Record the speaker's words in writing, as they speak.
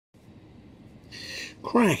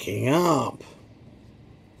Cracking up.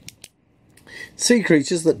 Sea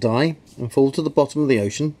creatures that die and fall to the bottom of the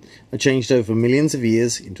ocean are changed over millions of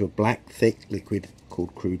years into a black, thick liquid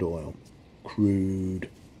called crude oil. Crude.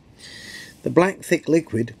 The black, thick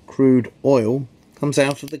liquid, crude oil, comes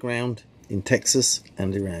out of the ground in Texas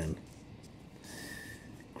and Iran.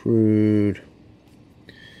 Crude.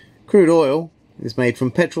 Crude oil is made from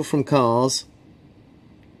petrol from cars,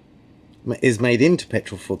 is made into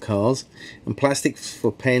petrol for cars and plastics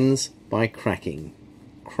for pens by cracking.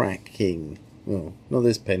 Cracking. Oh, not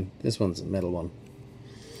this pen. This one's a metal one.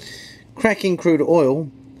 Cracking crude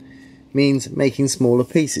oil means making smaller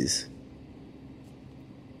pieces.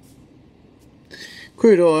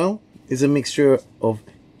 Crude oil is a mixture of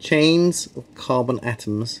chains of carbon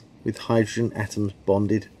atoms with hydrogen atoms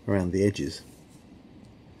bonded around the edges.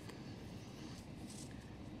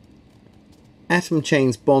 Atom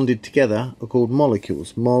chains bonded together are called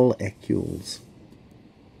molecules. Molecules.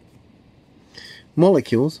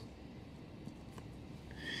 Molecules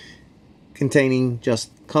containing just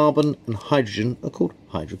carbon and hydrogen are called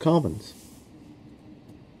hydrocarbons.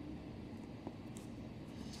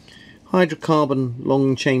 Hydrocarbon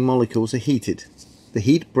long chain molecules are heated. The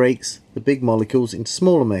heat breaks the big molecules into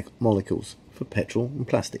smaller molecules for petrol and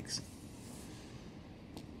plastics.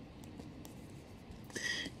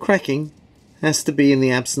 Cracking has to be in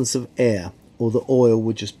the absence of air, or the oil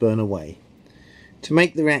would just burn away. To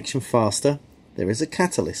make the reaction faster, there is a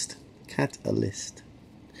catalyst.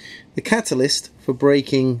 The catalyst for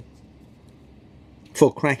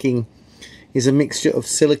cracking is a mixture of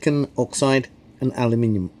silicon oxide and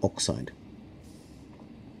aluminium oxide.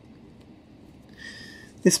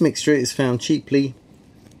 This mixture is found cheaply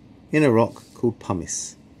in a rock called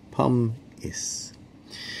pumice.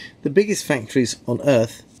 The biggest factories on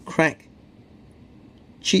Earth crack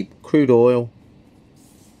cheap crude oil,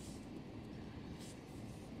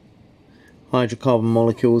 hydrocarbon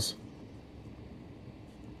molecules,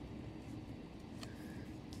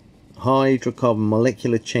 hydrocarbon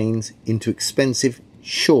molecular chains into expensive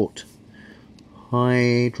short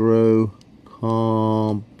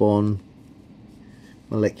hydrocarbon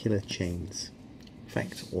molecular chains.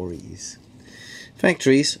 Factories.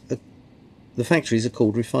 The factories are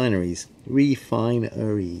called refineries.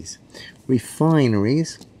 Refineries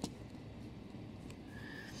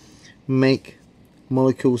make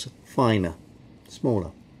molecules finer,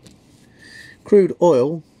 smaller. Crude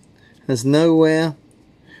oil has nowhere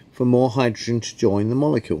for more hydrogen to join the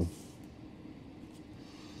molecule.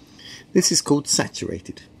 This is called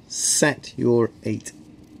saturated. Saturated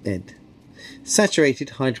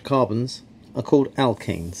hydrocarbons are called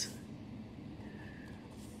alkanes.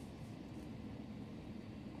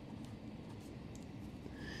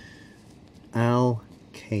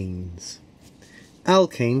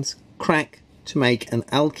 Alkanes crack to make an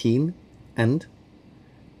alkene and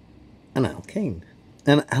an alkane.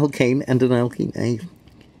 An alkane and an alkene.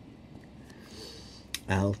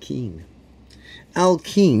 Alkene.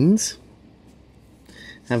 Alkenes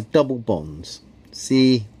have double bonds.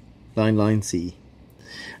 C, line C.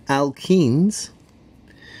 Alkenes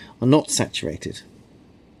are not saturated.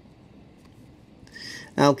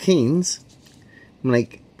 Alkenes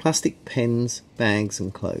make plastic pens, bags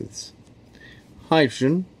and clothes.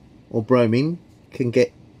 Hydrogen or bromine can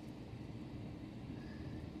get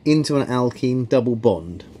into an alkene double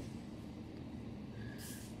bond.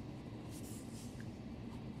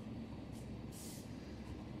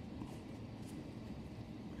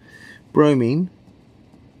 Bromine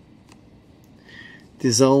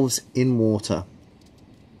dissolves in water.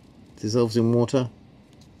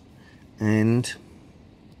 And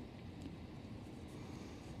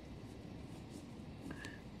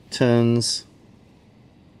turns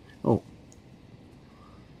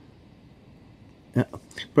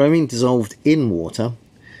bromine dissolved in water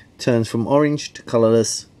turns from orange to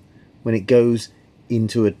colourless when it goes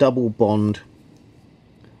into a double bond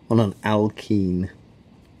on an alkene.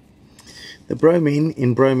 The bromine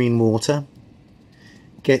in bromine water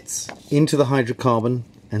gets into the hydrocarbon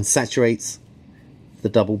and saturates the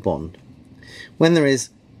double bond. When there is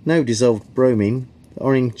no dissolved bromine, the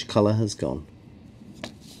orange colour has gone.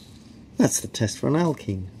 That's the test for an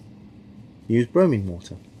alkene. Use bromine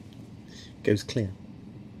water. It goes clear.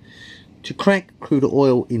 To crack crude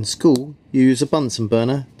oil in school, you use a Bunsen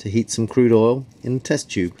burner to heat some crude oil in a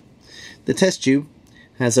test tube. The test tube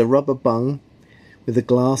has a rubber bung with a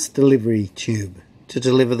glass delivery tube to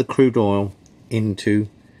deliver the crude oil into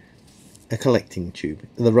a collecting tube.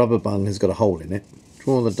 The rubber bung has got a hole in it.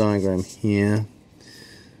 Draw the diagram here.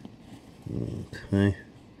 Okay.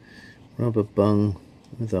 Rubber bung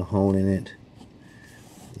with a hole in it.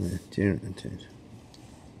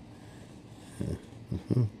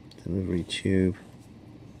 Delivery tube.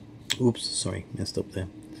 Oops, sorry, messed up there.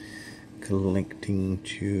 Collecting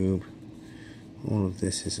tube. All of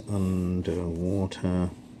this is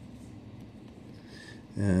underwater.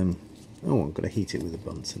 Oh, I've got to heat it with a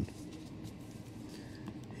Bunsen.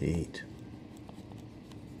 Heat.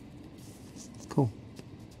 Cool.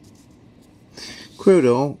 Crude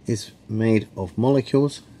oil is made of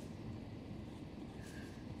molecules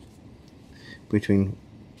between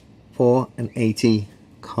 4 and 80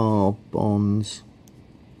 carbons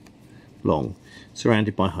long,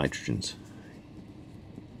 surrounded by hydrogens.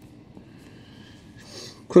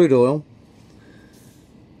 Crude oil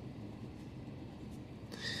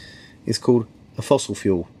is called a fossil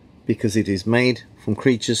fuel because it is made from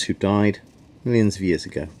creatures who died millions of years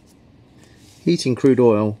ago. Heating crude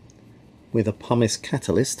oil with a pumice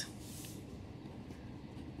catalyst.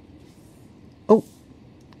 Oh!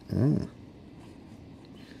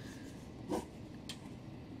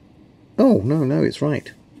 Oh, no, it's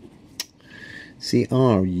right.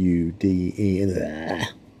 C-R-U-D-E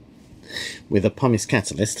with a pumice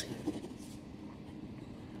catalyst.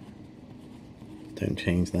 Don't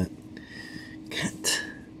change that. Cat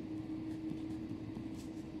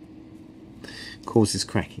causes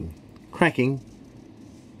cracking. Cracking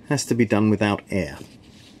has to be done without air.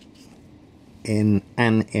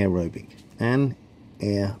 Anaerobic.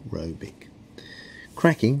 Anaerobic.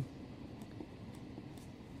 Cracking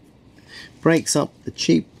breaks up the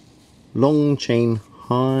cheap long chain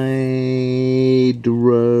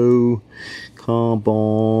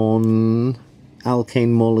hydrocarbon alkane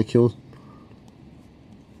molecules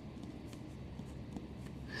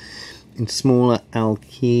into smaller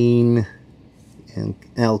alkanes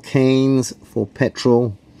for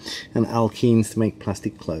petrol and alkenes to make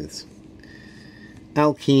plastic clothes.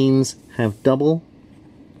 Alkenes have double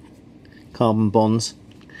carbon bonds,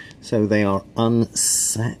 so they are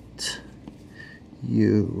unsaturated.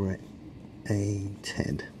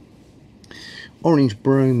 Orange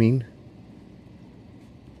bromine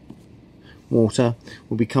water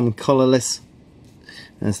will become colourless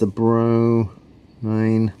as the bromine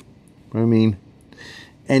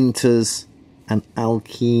enters an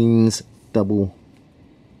alkene's double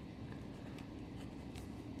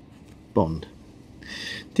bond.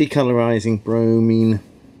 Decolorizing bromine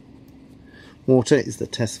water is the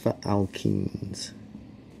test for alkenes.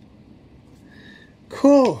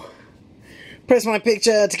 Cool. Press my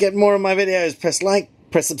picture to get more of my videos. Press like,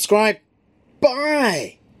 press subscribe.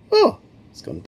 Bye. Oh, it's gone.